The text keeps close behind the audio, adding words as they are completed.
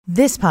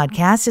This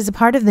podcast is a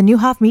part of the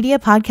Newhoff Media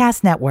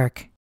Podcast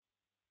Network.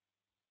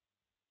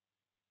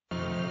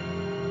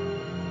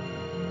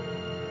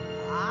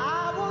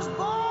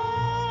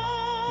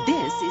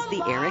 This is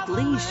the Eric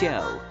Lee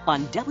Show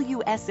on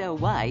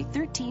WSOY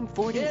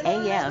 1340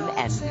 AM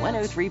and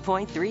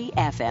 103.3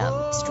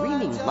 FM.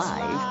 Streaming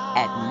live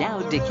at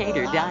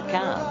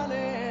nowdecatur.com.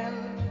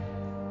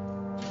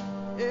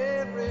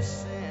 Ever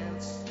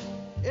since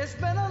it's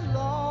been a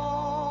long,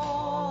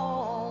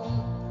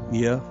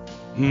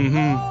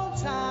 long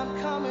time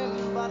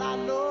coming, but I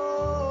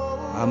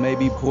know I may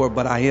be poor,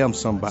 but I am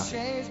somebody.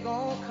 change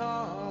gonna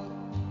come.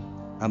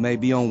 I may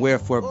be on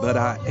welfare, but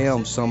I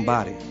am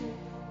somebody.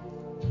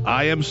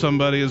 I Am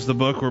Somebody is the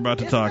book we're about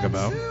to talk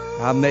about.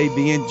 I may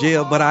be in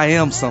jail, but I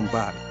am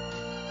somebody.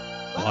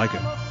 I like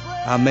it.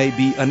 I may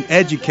be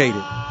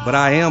uneducated, but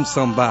I am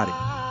somebody.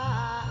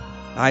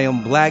 I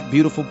am black,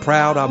 beautiful,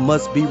 proud. I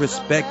must be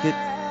respected.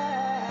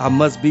 I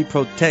must be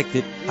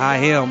protected. I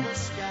am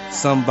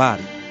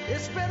somebody.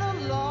 It's been a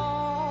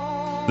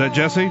long, Is that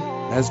Jesse?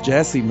 That's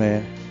Jesse,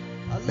 man.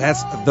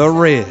 That's the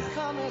Rev.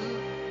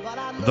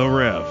 The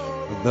Rev.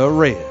 The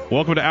Rev.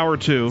 Welcome to Hour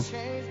 2,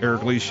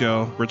 Eric Lee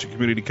Show, Richard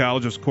Community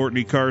College. It's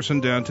Courtney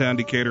Carson, downtown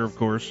Decatur, of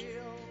course.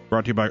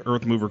 Brought to you by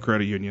Earth Mover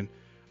Credit Union.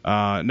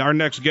 Now our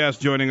next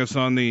guest joining us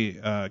on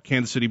the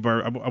Kansas City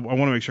I want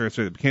to make sure I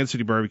say that Kansas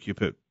City Barbecue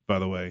Pit, by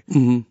the way,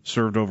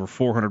 served over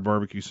 400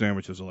 barbecue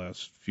sandwiches the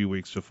last few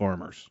weeks to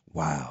farmers.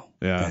 Wow.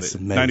 Yeah, that's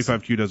amazing.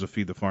 95Q does a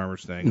Feed the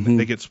Farmers thing.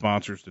 They get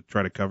sponsors to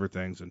try to cover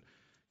things, and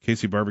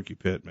KC Barbecue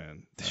Pit,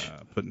 man,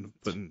 putting,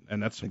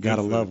 and that's some You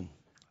gotta good love food. them.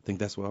 I think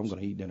that's where I'm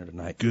going to eat dinner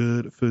tonight.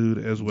 Good food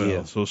as well.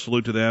 Yeah. So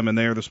salute to them, and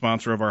they are the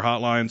sponsor of our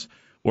hotlines.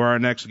 Or our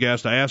next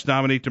guest. I asked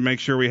Dominique to make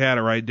sure we had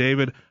it right.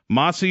 David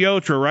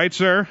Masciotra, right,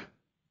 sir?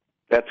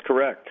 That's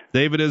correct.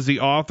 David is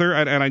the author,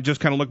 and I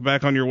just kind of look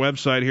back on your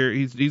website here.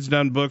 He's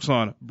done books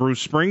on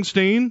Bruce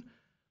Springsteen,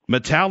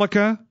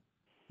 Metallica,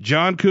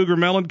 John Cougar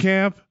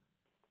Mellencamp,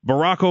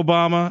 Barack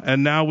Obama,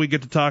 and now we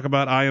get to talk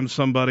about I Am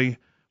Somebody,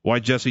 Why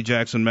Jesse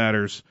Jackson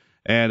Matters.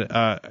 And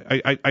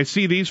I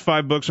see these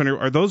 5 books on here.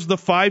 Are those the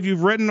 5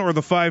 you've written, or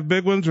the 5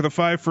 big ones, or the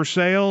 5 for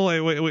sale?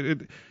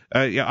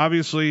 Yeah,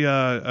 obviously,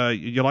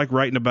 you like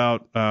writing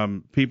about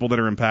people that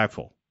are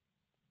impactful.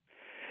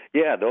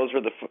 Yeah, those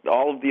are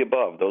all of the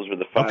above. Those are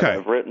the 5 Okay.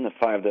 I've written, the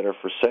 5 that are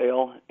for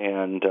sale,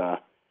 and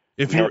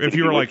If I'm happy to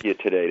you were be like, with you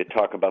today to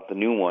talk about the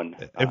new one,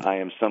 I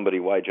Am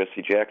Somebody, Why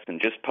Jesse Jackson,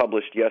 just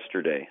published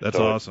yesterday. that's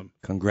so awesome.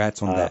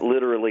 Congrats on that.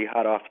 literally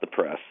hot off the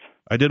press.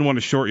 I didn't want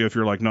to short you if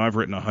you're like, no, I've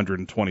written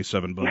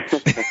 127 books.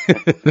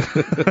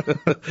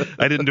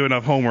 I didn't do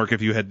enough homework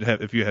if you had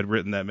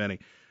written that many.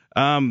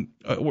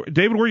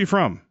 David, where are you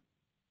from?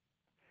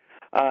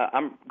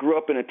 I grew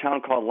up in a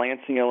town called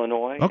Lansing,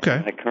 Illinois. Okay.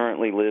 And I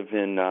currently live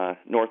in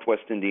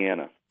northwest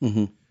Indiana.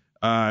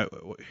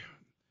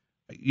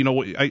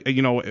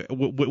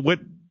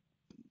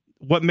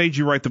 What made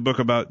you write the book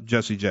about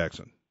Jesse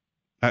Jackson?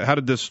 How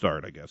did this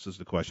start, I guess, is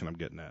the question I'm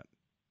getting at.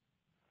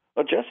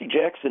 Well, Jesse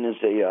Jackson is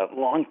a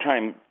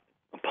longtime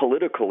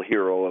political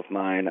hero of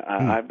mine.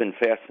 I've been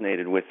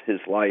fascinated with his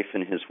life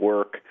and his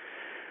work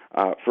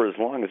for as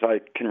long as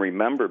I can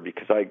remember,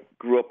 because I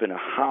grew up in a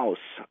house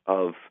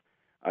of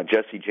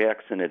Jesse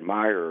Jackson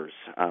admirers.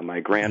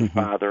 My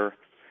grandfather,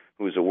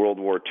 who was a World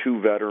War II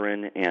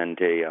veteran and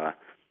a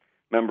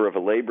member of a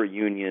labor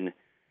union,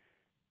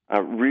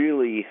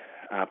 really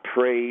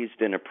praised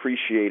and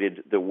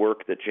appreciated the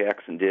work that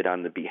Jackson did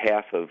on the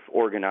behalf of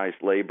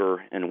organized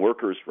labor and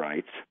workers'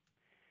 rights.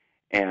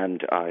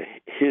 And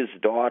his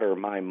daughter,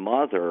 my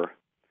mother,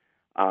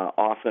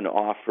 often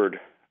offered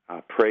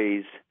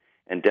praise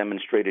and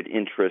demonstrated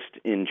interest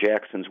in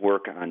Jackson's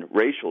work on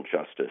racial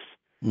justice.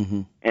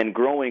 And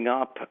growing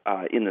up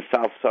in the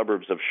south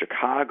suburbs of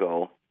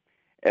Chicago,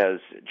 as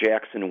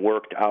Jackson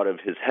worked out of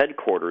his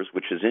headquarters,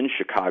 which is in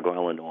Chicago,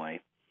 Illinois,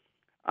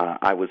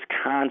 I was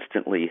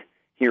constantly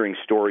hearing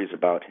stories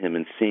about him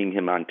and seeing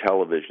him on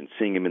television,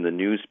 seeing him in the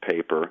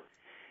newspaper.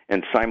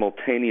 And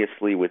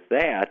simultaneously with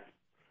that,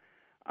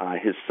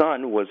 his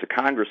son was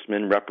a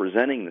congressman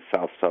representing the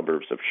south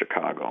suburbs of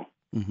Chicago.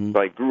 So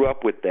I grew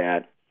up with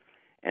that.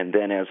 And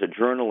then as a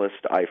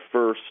journalist, I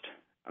first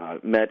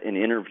met and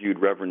interviewed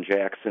Reverend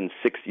Jackson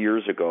 6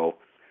 years ago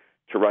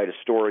to write a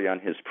story on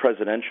his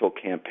presidential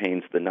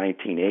campaigns of the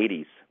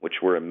 1980s,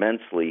 which were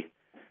immensely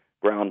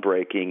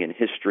groundbreaking and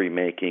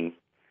history-making.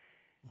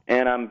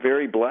 And I'm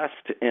very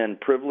blessed and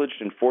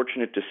privileged and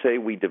fortunate to say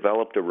we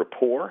developed a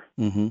rapport,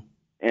 and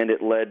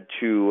it led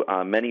to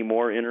many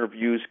more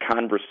interviews,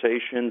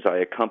 conversations. I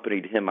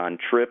accompanied him on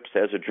trips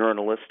as a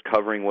journalist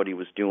covering what he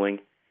was doing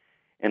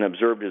and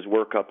observed his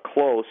work up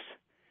close,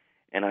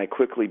 and I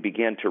quickly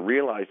began to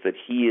realize that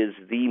he is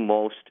the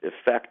most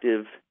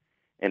effective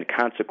and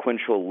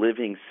consequential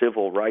living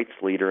civil rights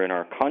leader in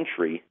our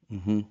country,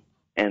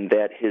 and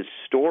that his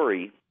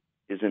story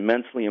is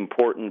immensely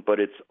important, but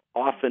it's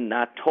often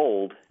not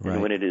told,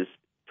 and when it is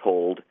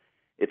told,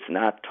 it's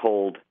not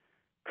told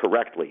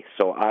correctly.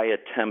 So I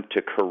attempt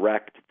to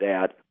correct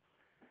that,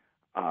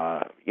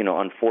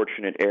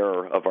 unfortunate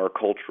error of our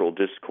cultural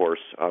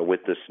discourse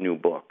with this new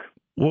book.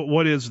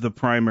 What is the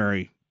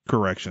primary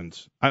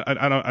corrections? I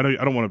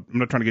don't want to. I'm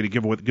not trying to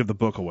give the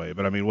book away,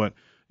 but I mean, what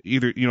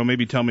either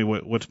maybe tell me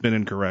what's been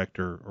incorrect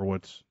or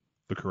what's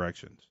the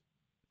corrections.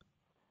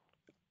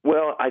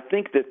 Well, I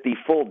think that the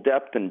full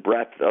depth and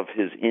breadth of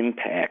his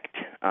impact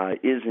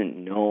isn't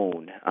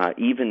known,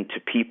 even to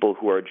people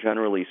who are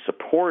generally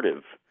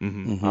supportive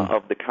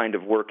of the kind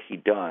of work he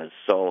does.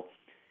 So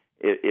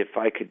if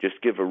I could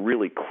just give a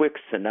really quick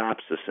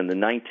synopsis, in the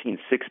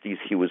 1960s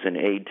he was an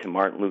aide to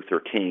Martin Luther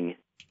King,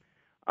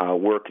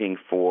 working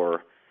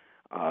for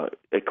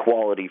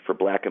equality for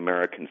black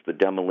Americans, the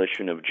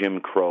demolition of Jim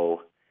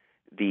Crow,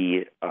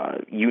 the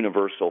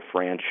universal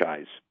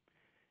franchise.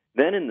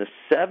 Then in the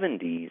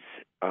 70s,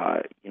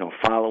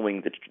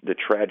 following the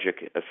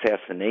tragic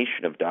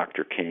assassination of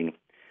Dr. King,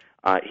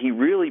 he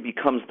really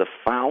becomes the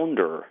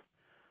founder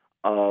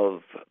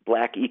of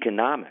black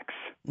economics.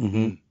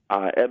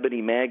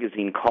 Ebony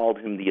Magazine called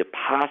him the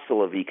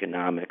apostle of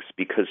economics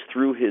because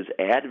through his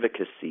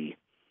advocacy,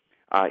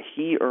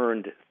 he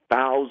earned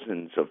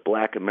thousands of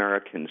black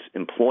Americans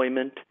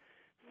employment,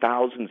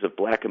 thousands of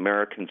black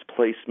Americans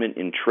placement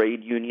in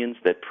trade unions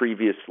that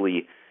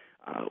previously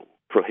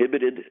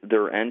prohibited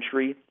their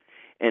entry,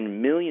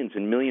 and millions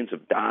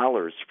of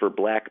dollars for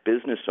black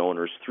business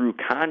owners through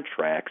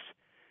contracts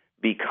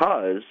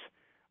because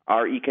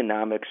our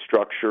economic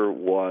structure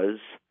was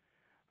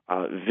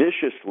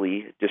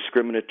viciously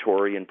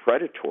discriminatory and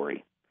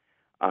predatory.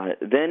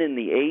 Then in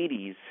the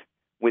 80s,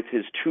 with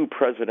his two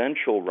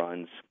presidential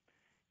runs,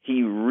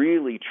 he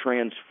really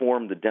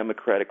transformed the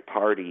Democratic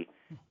Party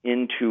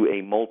into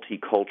a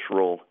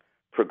multicultural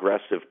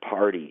progressive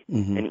party.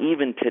 And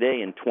even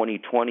today in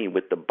 2020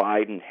 with the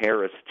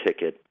Biden-Harris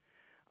ticket,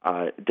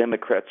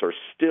 Democrats are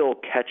still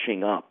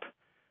catching up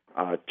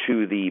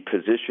to the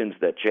positions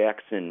that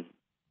Jackson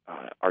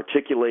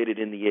articulated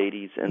in the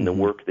 80s and the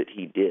work that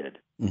he did.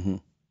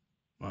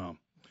 Wow.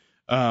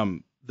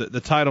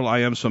 The title, I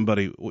Am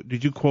Somebody,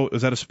 did you quote,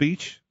 is that a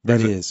speech?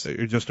 That is.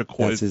 Or just a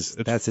quote?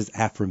 That's his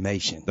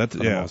affirmation that's,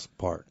 for the most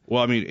part.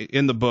 Well, I mean,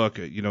 in the book,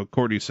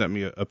 Courtney sent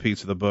me a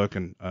piece of the book,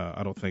 and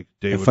I don't think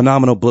David... A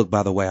phenomenal book,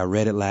 by the way. I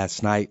read it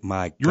last night. You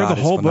read the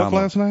whole book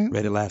last night?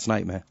 Read it last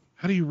night, man.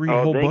 How do you read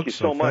whole books thank you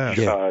so much,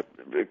 fast?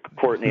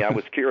 Courtney. I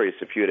was curious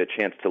if you had a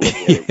chance to look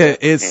at it.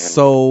 It's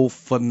so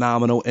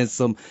phenomenal, and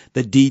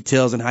the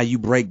details and how you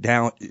break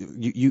down.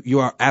 You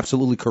are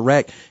absolutely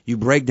correct. You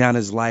break down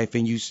his life,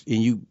 and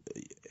you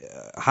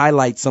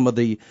highlight some of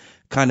the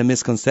kind of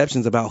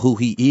misconceptions about who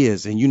he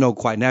is. And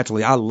quite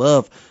naturally, I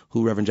love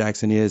who Reverend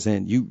Jackson is,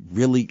 and you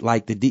really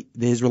like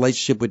his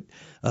relationship with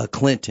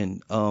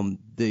Clinton, some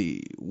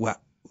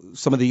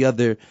of the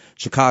other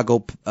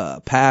Chicago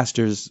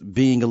pastors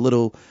being a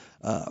little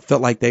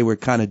felt like they were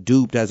kind of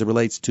duped as it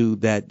relates to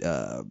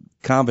that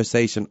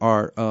conversation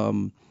or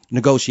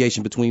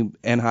negotiation between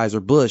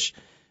Anheuser-Busch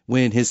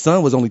when his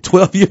son was only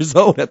 12 years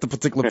old at the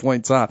particular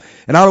point in time.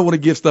 And I don't want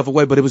to give stuff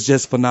away, but it was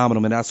just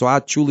phenomenal, man. So I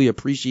truly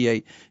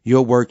appreciate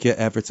your work, your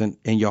efforts, and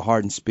your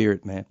heart and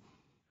spirit, man.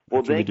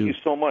 Well, thank you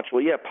so much.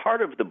 Well, yeah,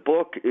 part of the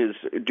book is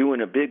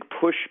doing a big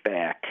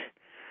pushback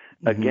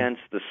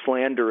against the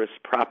slanderous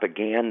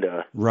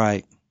propaganda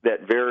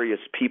that various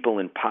people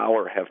in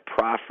power have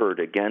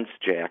proffered against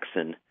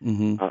Jackson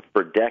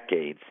for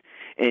decades.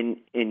 And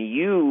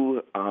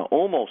you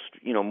almost,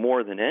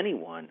 more than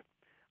anyone,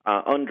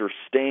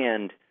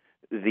 understand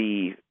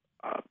the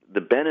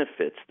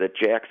benefits that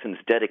Jackson's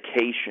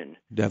dedication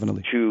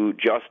to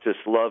justice,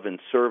 love, and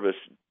service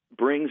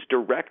brings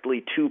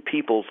directly to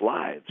people's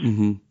lives.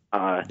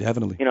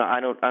 Definitely. I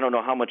don't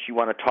know how much you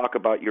want to talk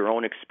about your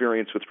own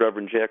experience with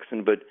Reverend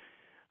Jackson, but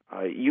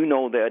you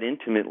know that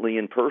intimately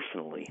and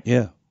personally.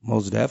 Yeah,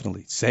 most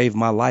definitely. Saved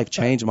my life,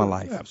 changed my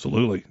life.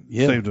 Absolutely.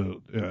 Yeah. Saved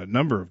a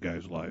number of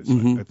guys' lives,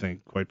 I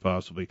think, quite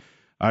possibly.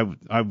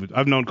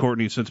 I've known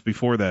Courtney since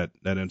before that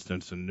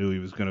instance, and knew he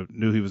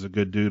was a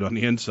good dude on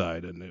the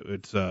inside. And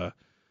it's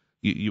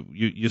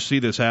you see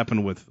this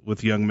happen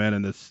with young men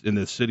in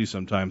this city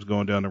sometimes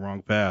going down the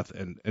wrong path.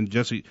 And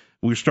Jesse,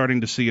 we're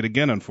starting to see it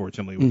again,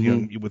 unfortunately,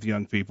 with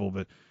young people.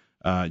 But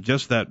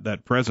just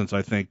that presence,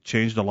 I think,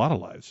 changed a lot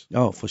of lives.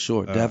 Oh, for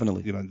sure,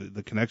 definitely.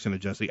 The connection to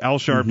Jesse. Al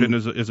Sharpton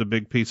is a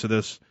big piece of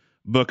this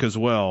book as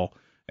well.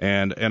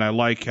 And I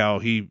like how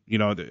he,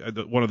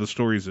 one of the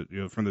stories that,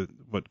 from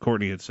what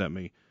Courtney had sent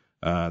me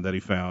that he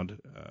found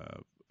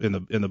in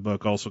the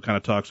book also kind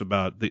of talks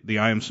about the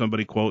I Am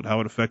Somebody quote,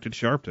 how it affected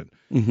Sharpton.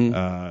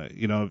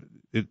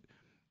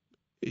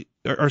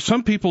 Are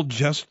some people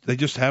just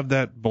have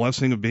that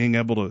blessing of being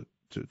able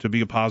to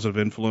be a positive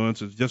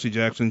influence? Is Jesse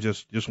Jackson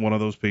just one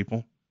of those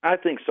people? I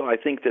think so. I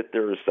think that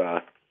there's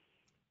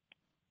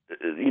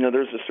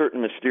there's a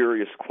certain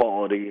mysterious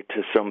quality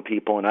to some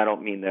people, and I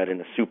don't mean that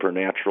in a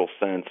supernatural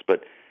sense,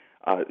 but,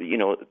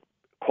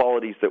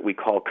 qualities that we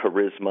call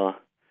charisma,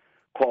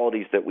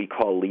 qualities that we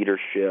call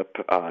leadership.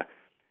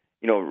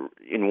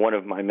 In one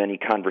of my many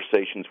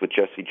conversations with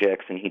Jesse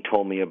Jackson, he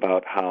told me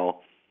about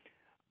how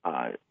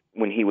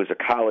when he was a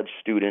college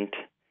student,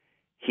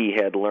 he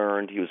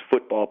was a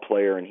football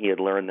player, and he had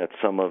learned that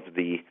some of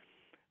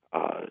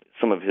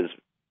his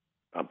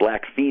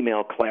black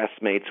female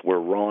classmates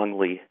were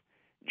wrongly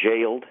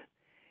jailed,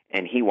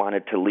 and he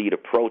wanted to lead a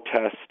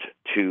protest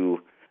to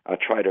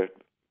try to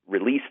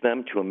release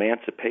them, to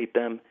emancipate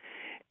them.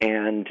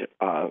 And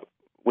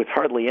with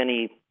hardly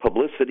any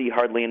publicity,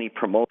 hardly any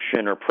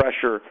promotion or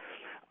pressure,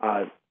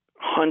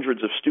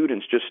 hundreds of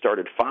students just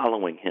started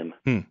following him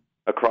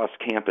across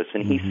campus.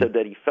 And he said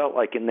that he felt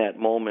like in that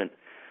moment,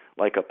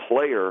 like a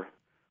player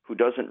who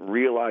doesn't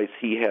realize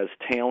he has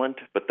talent,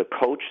 but the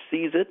coach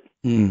sees it.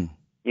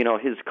 You know,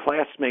 his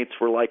classmates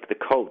were like the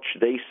coach.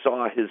 They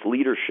saw his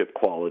leadership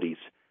qualities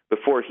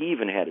before he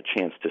even had a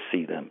chance to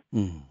see them.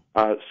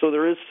 So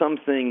there is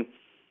something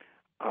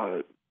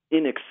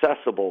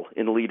inaccessible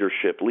in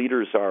leadership.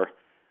 Leaders are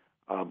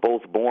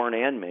both born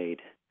and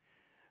made.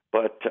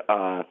 But,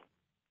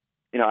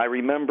 you know, I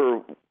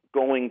remember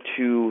going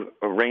to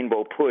a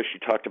Rainbow Push. You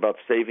talked about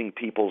saving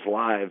people's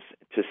lives,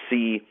 to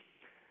see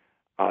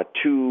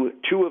two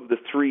of the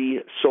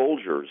three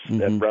soldiers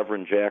that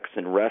Reverend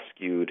Jackson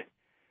rescued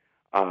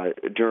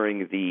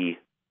during the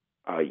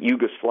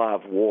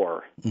Yugoslav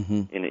War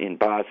in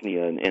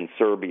Bosnia and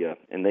Serbia,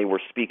 and they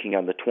were speaking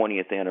on the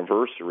 20th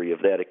anniversary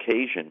of that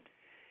occasion.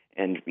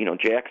 And, you know,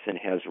 Jackson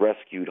has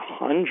rescued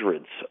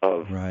hundreds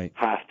of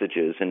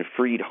hostages and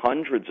freed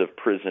hundreds of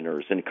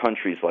prisoners in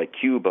countries like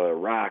Cuba,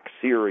 Iraq,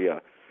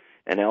 Syria,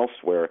 and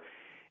elsewhere.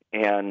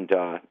 And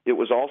it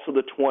was also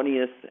the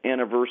 20th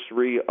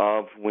anniversary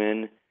of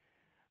when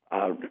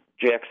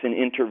Jackson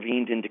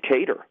intervened in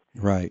Decatur.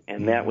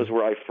 And that was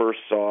where I first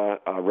saw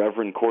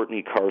Reverend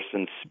Courtney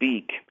Carson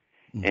speak,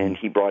 and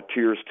he brought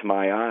tears to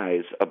my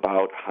eyes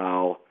about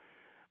how,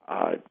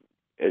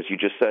 as you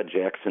just said,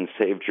 Jackson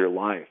saved your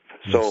life.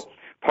 So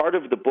part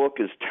of the book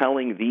is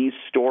telling these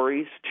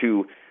stories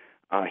to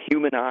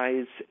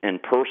humanize and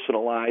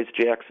personalize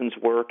Jackson's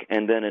work,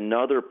 and then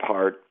another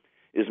part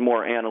is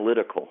more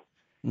analytical,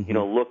 you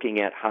know,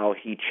 looking at how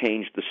he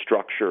changed the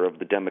structure of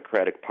the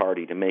Democratic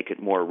Party to make it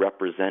more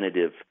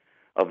representative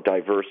of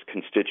diverse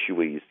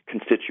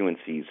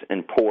constituencies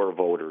and poor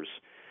voters.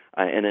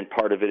 And then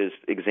part of it is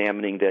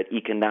examining that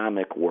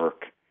economic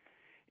work.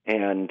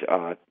 And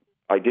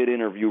I did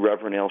interview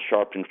Reverend Al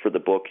Sharpton for the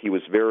book. He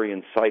was very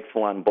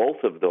insightful on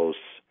both of those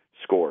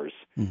scores,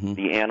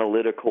 the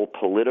analytical,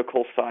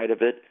 political side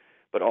of it,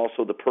 but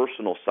also the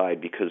personal side,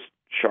 because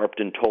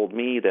Sharpton told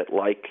me that,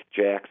 like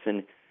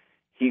Jackson,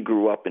 he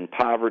grew up in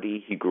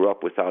poverty. He grew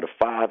up without a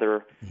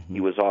father. He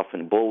was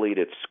often bullied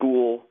at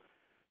school.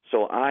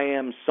 So I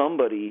am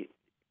somebody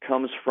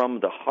comes from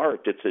the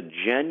heart. It's a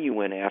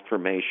genuine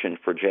affirmation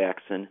for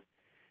Jackson.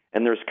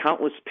 And there's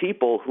countless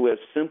people who, as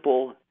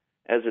simple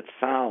as it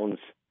sounds,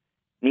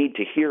 need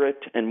to hear it,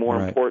 and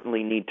more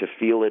importantly, need to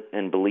feel it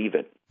and believe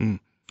it.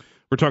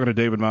 We're talking to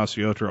David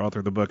Masciotra, author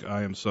of the book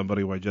I Am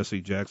Somebody, Why Jesse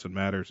Jackson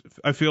Matters.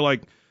 I feel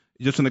like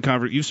just in the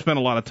conversation, you spent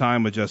a lot of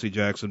time with Jesse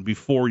Jackson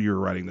before you were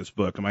writing this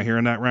book. Am I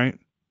hearing that right?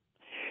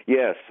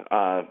 Yes.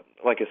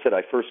 Like I said,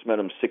 I first met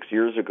him 6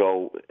 years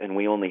ago, and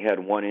we only had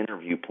one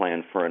interview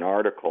planned for an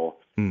article,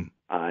 and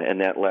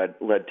that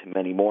led to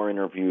many more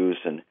interviews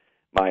and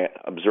my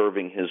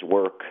observing his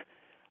work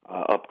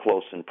up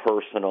close and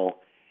personal.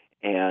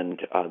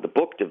 And the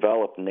book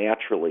developed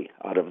naturally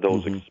out of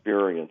those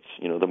experiences.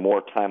 You know, the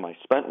more time I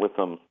spent with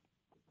him,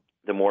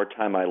 the more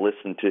time I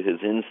listened to his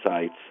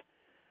insights,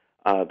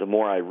 the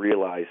more I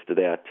realized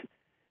that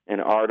an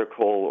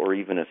article or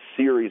even a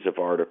series of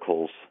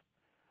articles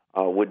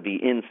would be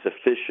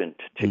insufficient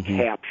to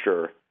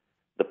capture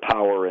the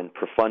power and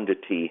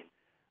profundity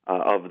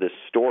of this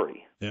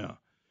story. Yeah.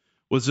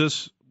 Was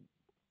this,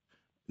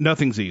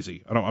 nothing's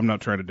easy. I'm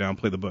not trying to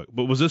downplay the book,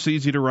 but was this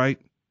easy to write?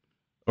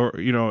 Or,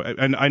 you know,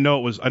 and I know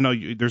it was, I know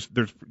there's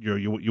you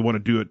know, you want to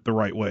do it the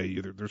right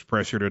way. There's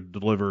pressure to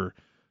deliver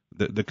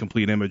the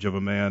complete image of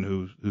a man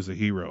who's a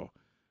hero.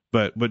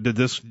 But did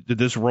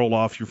this roll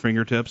off your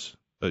fingertips?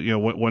 You know,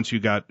 once you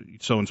got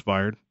so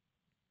inspired?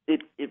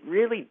 It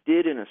really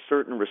did in a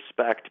certain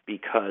respect,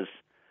 because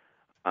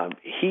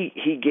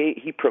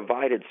he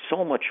provided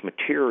so much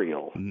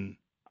material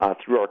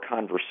through our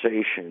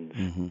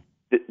conversations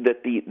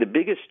that the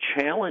biggest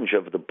challenge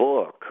of the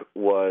book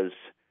was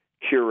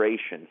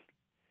curation.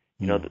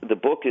 You know, the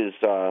book is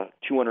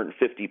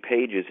 250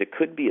 pages. It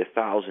could be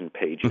 1,000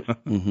 pages,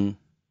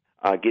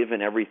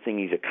 given everything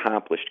he's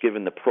accomplished,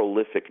 given the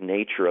prolific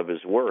nature of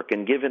his work,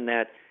 and given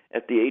that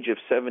at the age of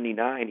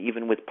 79,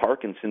 even with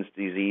Parkinson's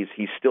disease,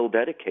 he's still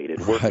dedicated,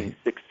 working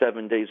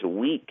 6-7 days a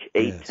week,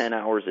 8-10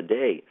 hours a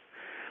day.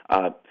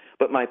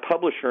 But my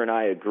publisher and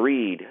I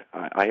agreed.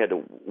 I had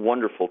a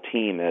wonderful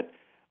team at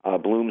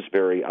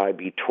Bloomsbury,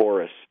 IB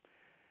Taurus,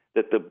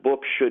 that the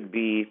book should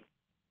be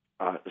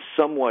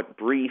somewhat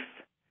brief,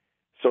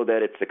 so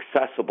that it's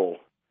accessible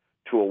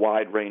to a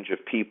wide range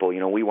of people. You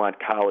know, we want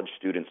college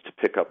students to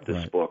pick up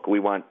this book. We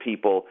want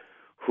people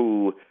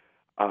who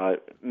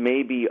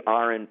maybe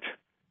aren't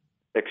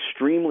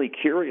extremely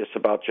curious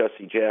about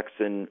Jesse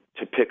Jackson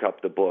to pick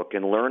up the book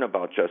and learn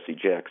about Jesse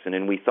Jackson.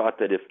 And we thought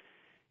that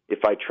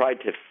if I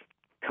tried to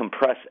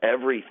compress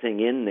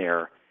everything in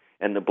there,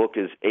 and the book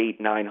is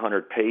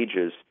 800-900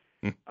 pages,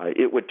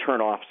 it would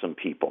turn off some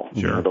people.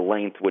 Sure. You know, the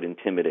length would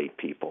intimidate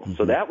people.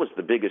 So that was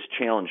the biggest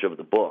challenge of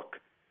the book,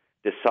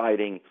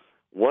 deciding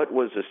what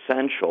was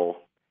essential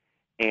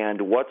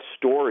and what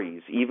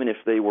stories, even if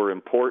they were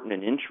important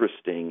and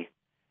interesting,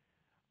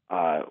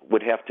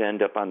 would have to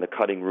end up on the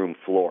cutting room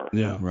floor.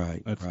 Yeah,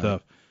 Right. That's right.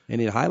 tough. And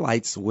it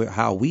highlights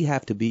how we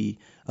have to be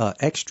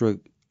extra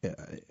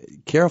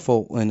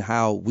careful in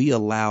how we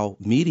allow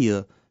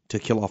media to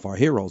kill off our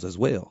heroes as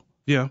well.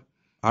 Yeah.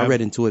 I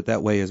read into it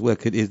that way as well.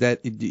 Do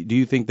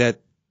you think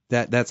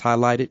that's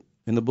highlighted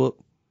in the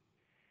book?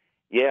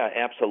 Yeah,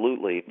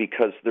 absolutely.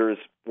 Because there's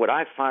what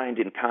I find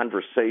in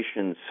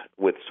conversations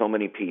with so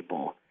many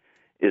people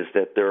is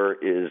that there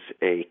is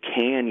a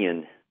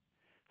canyon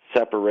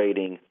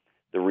separating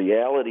the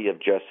reality of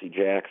Jesse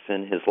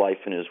Jackson, his life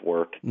and his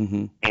work,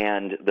 and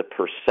the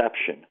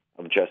perception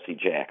of Jesse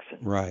Jackson.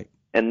 Right.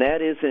 And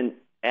that isn't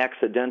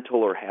accidental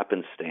or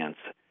happenstance.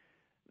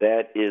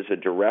 That is a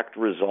direct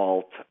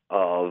result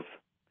of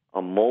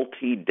a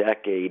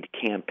multi-decade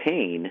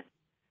campaign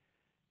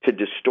to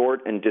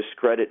distort and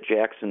discredit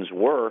Jackson's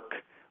work,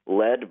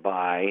 led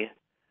by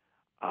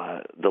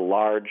the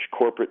large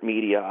corporate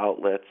media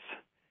outlets,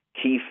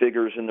 key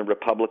figures in the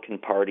Republican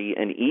Party,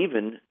 and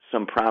even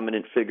some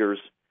prominent figures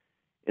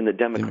in the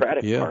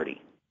Democratic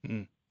Party.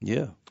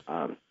 Yeah.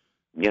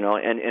 You know,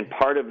 and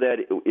part of that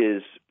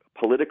is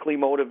politically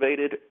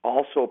motivated.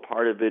 Also,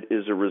 part of it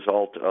is a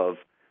result of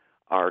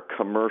our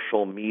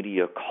commercial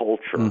media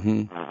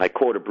culture. I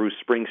quote a Bruce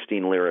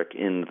Springsteen lyric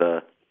in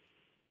the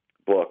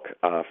book.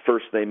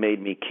 First they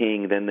made me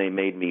king, then they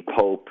made me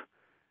pope,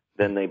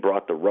 then they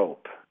brought the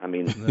rope. I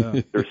mean,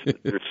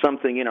 there's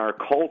something in our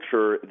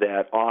culture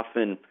that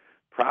often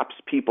props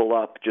people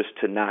up just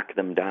to knock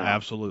them down.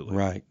 Absolutely.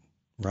 Right.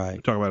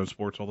 We talk about it in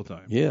sports all the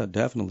time. Yeah,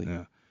 definitely.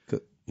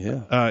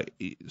 Yeah.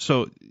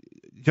 So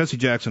Jesse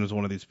Jackson is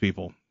one of these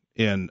people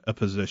in a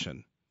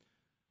position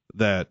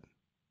that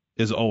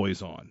is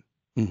always on.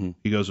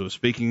 He goes to a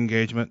speaking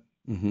engagement.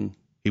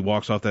 He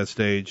walks off that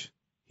stage.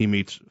 He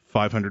meets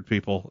 500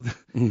 people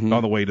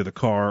on the way to the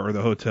car or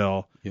the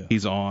hotel. Yeah.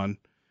 He's on.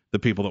 The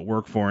people that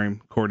work for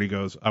him, Courtney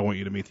goes, I want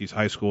you to meet these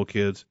high school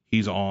kids.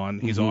 He's on.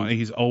 He's on.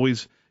 He's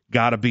always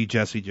got to be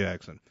Jesse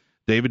Jackson.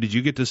 David, did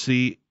you get to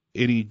see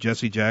any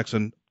Jesse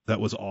Jackson that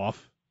was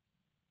off?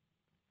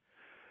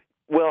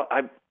 Well,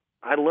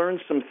 I learned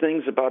some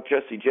things about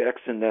Jesse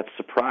Jackson that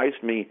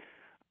surprised me.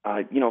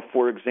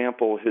 For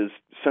example, his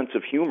sense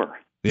of humor.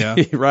 Yeah.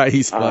 Right.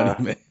 He's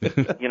funny, man.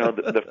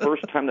 The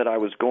first time that I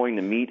was going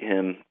to meet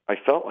him, I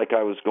felt like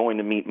I was going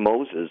to meet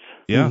Moses.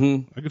 Yeah,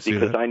 I could see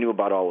because that. I knew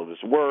about all of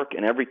his work,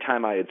 and every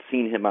time I had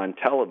seen him on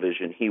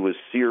television, he was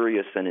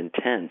serious and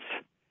intense.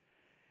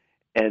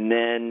 And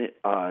then,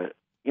 I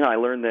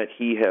learned that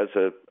he has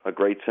a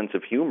great sense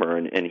of humor,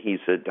 and he's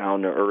a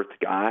down-to-earth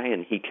guy,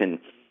 and he can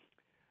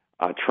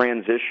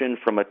transition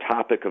from a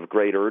topic of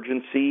great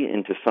urgency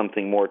into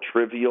something more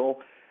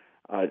trivial,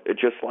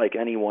 just like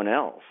anyone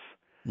else.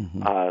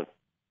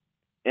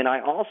 And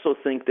I also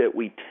think that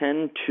we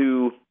tend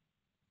to,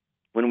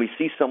 when we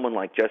see someone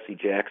like Jesse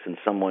Jackson,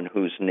 someone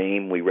whose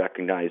name we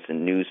recognize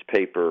in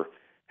newspaper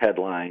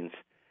headlines,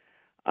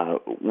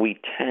 we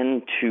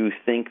tend to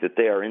think that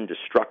they are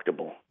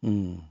indestructible.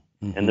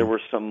 And there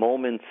were some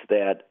moments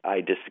that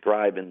I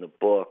describe in the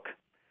book,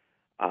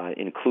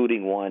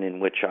 including one in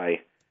which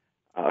I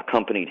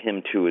accompanied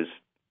him to his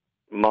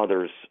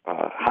mother's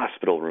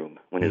hospital room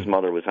when his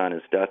mother was on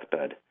his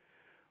deathbed,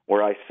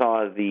 where I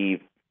saw the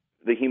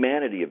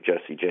humanity of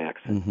Jesse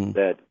Jackson,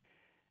 that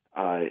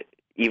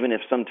even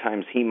if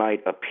sometimes he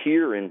might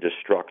appear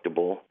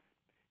indestructible,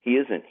 he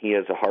isn't. He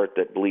has a heart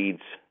that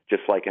bleeds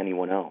just like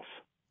anyone else.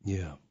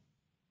 Yeah.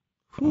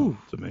 Oh,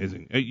 it's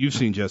amazing. You've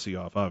seen Jesse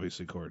off,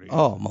 obviously, Courtney.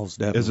 Oh, most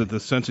definitely. Is it the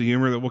sense of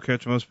humor that will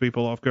catch most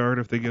people off guard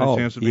if they get a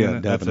chance to be in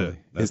it? Definitely.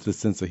 That's It's the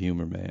sense of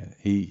humor, man.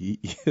 He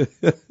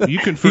you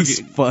can forget, he's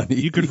funny.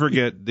 You can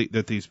forget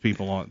that these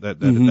people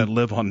that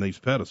live on these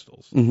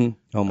pedestals Almost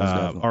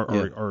definitely.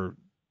 are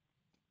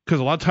because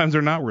a lot of times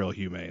they're not real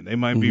humane. They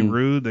might be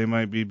rude, they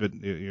might be, but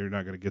you're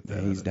not going to get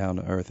that. Yeah, he's down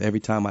to earth. Every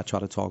time I try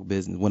to talk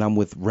business, when I'm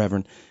with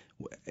Reverend,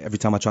 every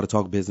time I try to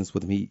talk business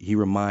with him, he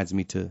reminds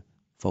me to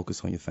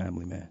focus on your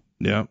family, man.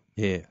 Yeah.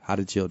 Yeah. How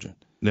the children?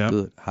 Yeah.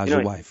 Good. How's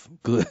your wife?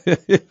 Good.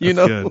 That's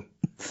good.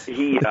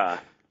 He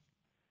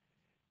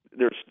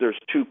there's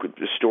two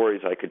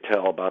stories I could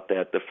tell about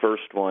that. The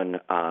first one,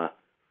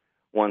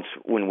 once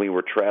when we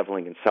were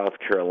traveling in South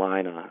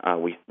Carolina,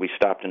 we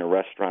stopped in a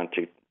restaurant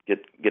to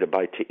get a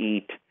bite to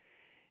eat,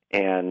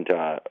 and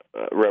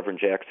Reverend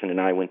Jackson and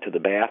I went to the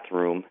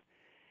bathroom.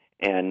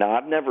 And now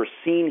I've never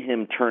seen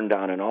him turn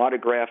down an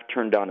autograph,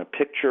 turn down a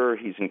picture.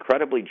 He's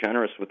incredibly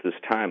generous with his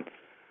time.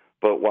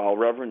 But while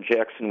Reverend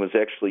Jackson was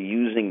actually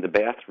using the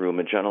bathroom,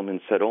 a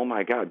gentleman said, "Oh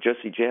my God,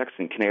 Jesse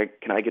Jackson, can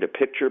I get a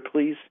picture,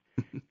 please?"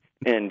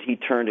 And he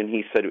turned and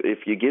he said,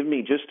 "If you give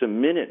me just a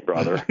minute,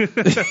 brother." And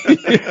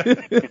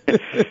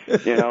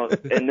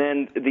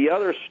then the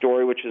other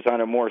story, which is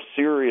on a more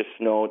serious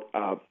note,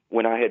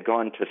 when I had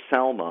gone to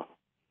Selma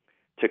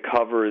to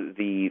cover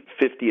the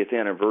 50th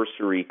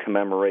anniversary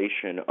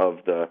commemoration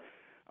of the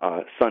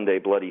Sunday,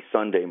 Bloody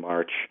Sunday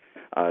March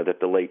that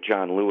the late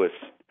John Lewis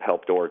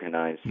helped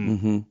organize.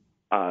 Mm-hmm.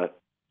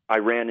 I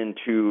ran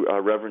into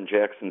Reverend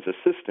Jackson's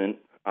assistant,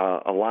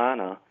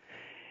 Alana,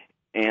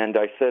 and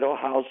I said, "Oh,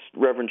 how's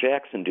Reverend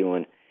Jackson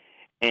doing?"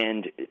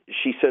 And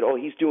she said, "Oh,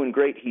 he's doing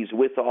great. He's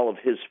with all of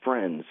his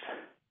friends."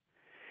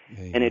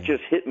 Amen. And it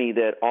just hit me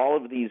that all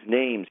of these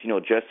names,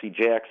 Jesse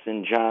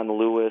Jackson, John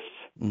Lewis,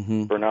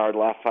 Mm-hmm. Bernard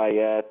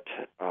Lafayette,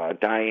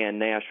 Diane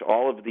Nash,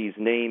 all of these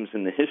names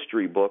in the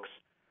history books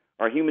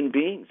are human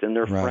beings, and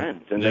they're Right.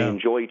 friends, and they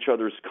enjoy each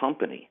other's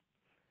company.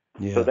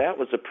 Yeah. So that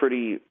was a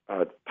pretty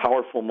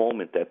powerful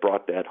moment that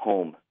brought that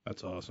home.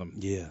 That's awesome.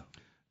 Yeah.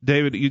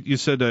 David, you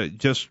said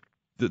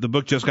the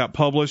book just got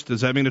published.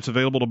 Does that mean it's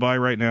available to buy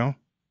right now?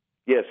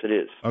 Yes, it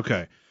is.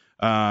 Okay.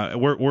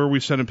 Where are we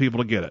sending people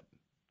to get it?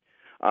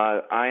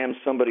 I Am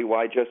Somebody,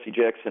 Why Jesse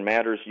Jackson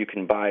Matters. You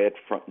can buy it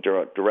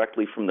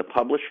directly from the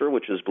publisher,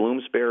 which is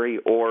Bloomsbury,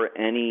 or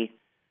any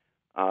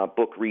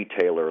book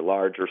retailer,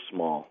 large or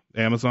small.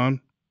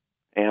 Amazon?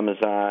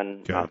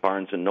 Amazon, Okay.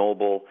 Barnes &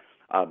 Noble.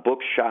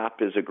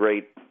 Bookshop is a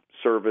great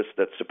service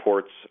that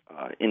supports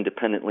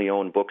independently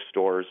owned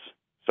bookstores.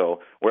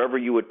 So wherever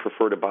you would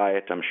prefer to buy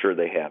it, I'm sure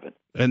they have it.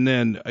 And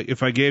then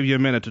if I gave you a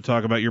minute to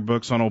talk about your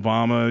books on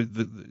Obama,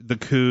 the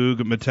Coug,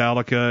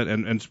 Metallica,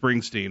 and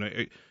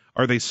Springsteen,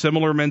 are they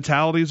similar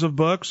mentalities of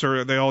books, or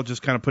are they all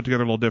just kind of put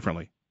together a little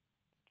differently?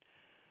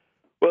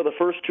 Well, the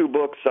first two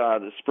books,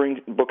 the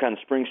book on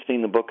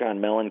Springsteen, the book on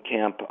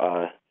Mellencamp,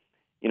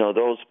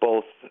 those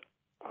both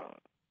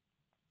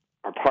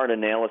are part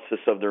analysis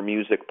of their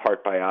music,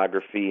 part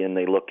biography, and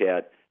they look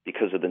at,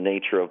 because of the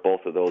nature of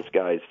both of those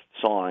guys'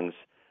 songs,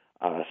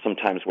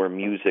 sometimes where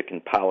music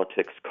and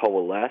politics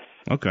coalesce.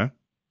 Okay.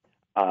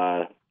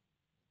 The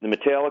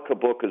Metallica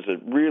book is a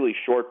really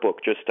short book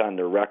just on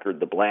their record,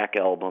 the Black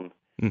Album,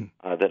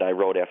 that I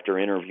wrote after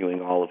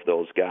interviewing all of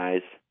those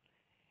guys.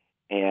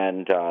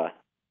 And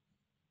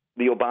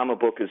the Obama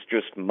book is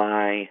just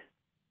my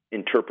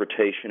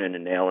interpretation and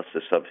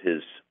analysis of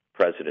his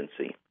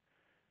presidency.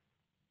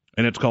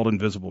 And it's called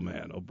Invisible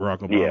Man. Barack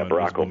Obama. Yeah,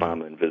 Barack Invisible Obama,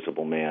 Man.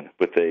 Invisible Man,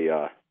 with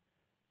a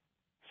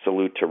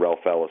salute to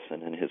Ralph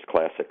Ellison and his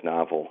classic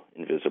novel,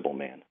 Invisible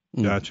Man.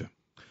 Gotcha.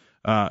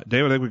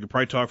 David, I think we could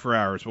probably talk for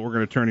hours, but we're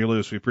going to turn you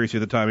loose. We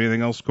appreciate the time.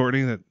 Anything else,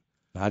 Courtney?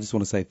 I just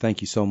want to say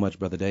thank you so much,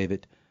 Brother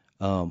David.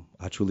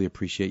 I truly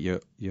appreciate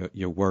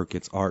your work.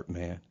 It's art,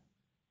 man.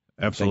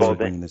 Thanks Absolutely. for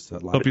bringing this to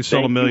life. Hope you sell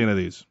Thank 1 million you. of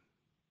these.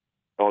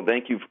 Oh,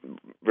 thank you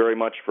very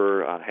much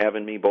for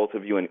having me, both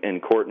of you,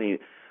 and Courtney.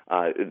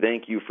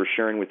 Thank you for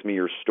sharing with me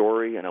your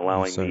story and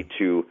allowing me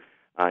to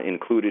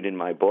include it in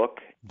my book.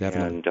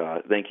 Definitely.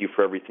 And thank you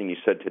for everything you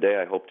said today.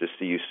 I hope to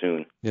see you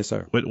soon. Yes,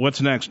 sir.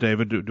 What's next,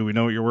 David? Do we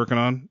know what you're working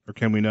on, or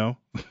can we know?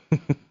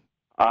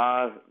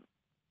 That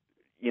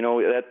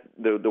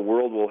the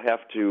world will have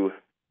to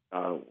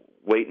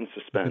wait in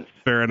suspense.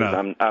 Fair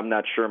enough. I'm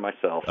not sure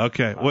myself.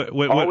 Okay.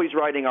 Always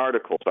writing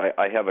articles.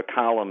 I have a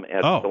column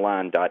at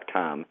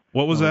salon.com.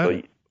 What was that?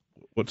 So,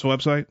 What's the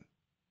website?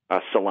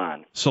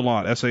 Salon.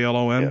 Salon.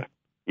 SALON? Yeah.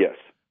 Yes.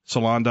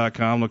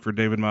 Salon.com. Look for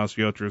David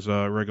Masciotra's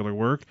regular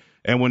work.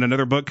 And when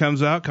another book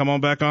comes out, come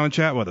on back on and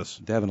chat with us.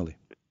 Definitely.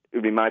 It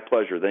would be my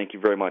pleasure. Thank you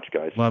very much,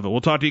 guys. Love it.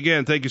 We'll talk to you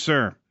again. Thank you,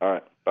 sir. All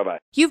right. Bye-bye.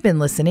 You've been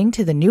listening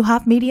to the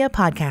Newhoff Media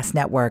Podcast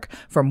Network.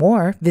 For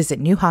more,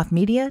 visit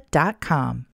newhoffmedia.com.